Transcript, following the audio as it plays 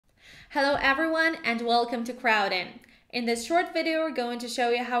Hello everyone and welcome to Crowdin. In this short video, we're going to show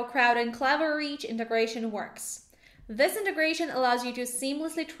you how Crowdin CleverReach integration works. This integration allows you to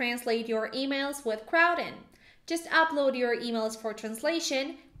seamlessly translate your emails with Crowdin. Just upload your emails for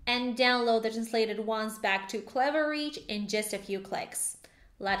translation and download the translated ones back to CleverReach in just a few clicks.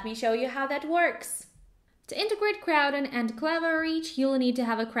 Let me show you how that works. To integrate Crowdin and CleverReach, you'll need to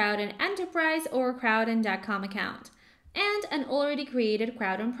have a Crowdin Enterprise or Crowdin.com account and an already created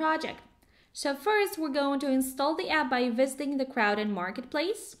Crowdin project. So first, we're going to install the app by visiting the Crowdin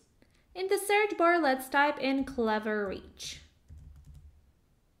marketplace. In the search bar, let's type in CleverReach.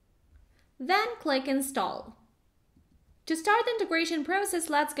 Then click Install. To start the integration process,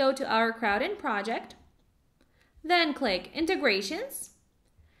 let's go to our Crowdin project. Then click Integrations.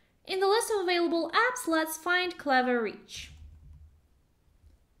 In the list of available apps, let's find CleverReach.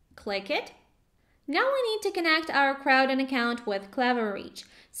 Click it. Now we need to connect our Crowdin account with CleverReach.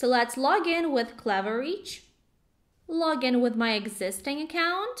 So let's log in with CleverReach. Log in with my existing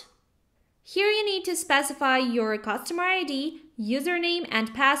account. Here you need to specify your customer ID, username,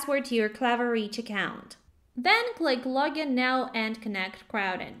 and password to your CleverReach account. Then click Login Now and connect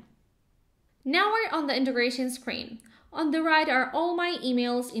Crowdin. Now we're on the integration screen. On the right are all my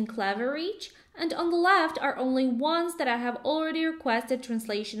emails in CleverReach, and on the left are only ones that I have already requested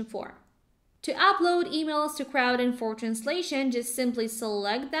translation for. To upload emails to Crowdin for translation, just simply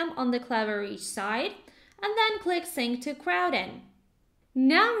select them on the CleverReach side and then click Sync to Crowdin.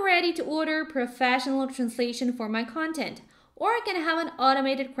 Now I'm ready to order professional translation for my content, or I can have an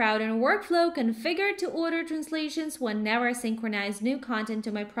automated Crowdin workflow configured to order translations whenever I synchronize new content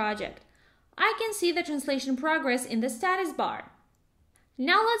to my project. I can see the translation progress in the status bar.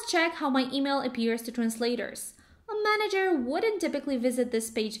 Now let's check how my email appears to translators. A manager wouldn't typically visit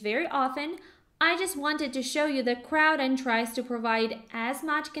this page very often. I just wanted to show you that Crowdin tries to provide as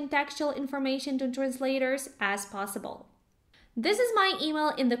much contextual information to translators as possible. This is my email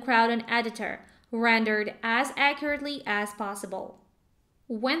in the Crowdin editor, rendered as accurately as possible.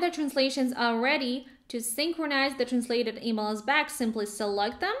 When the translations are ready, to synchronize the translated emails back, simply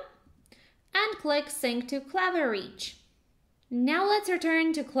select them and click Sync to CleverReach. Now let's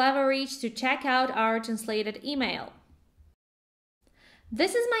return to CleverReach to check out our translated email.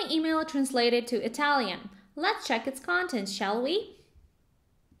 This is my email translated to Italian. Let's check its contents, shall we?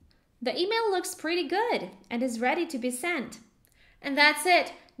 The email looks pretty good and is ready to be sent. And that's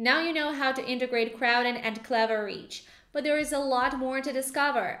it. Now you know how to integrate Crowdin and CleverReach. But there is a lot more to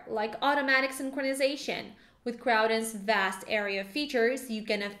discover, like automatic synchronization. With Crowdin's vast area of features, you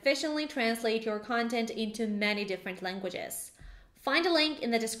can efficiently translate your content into many different languages. Find a link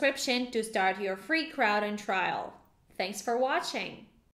in the description to start your free Crowdin trial. Thanks for watching.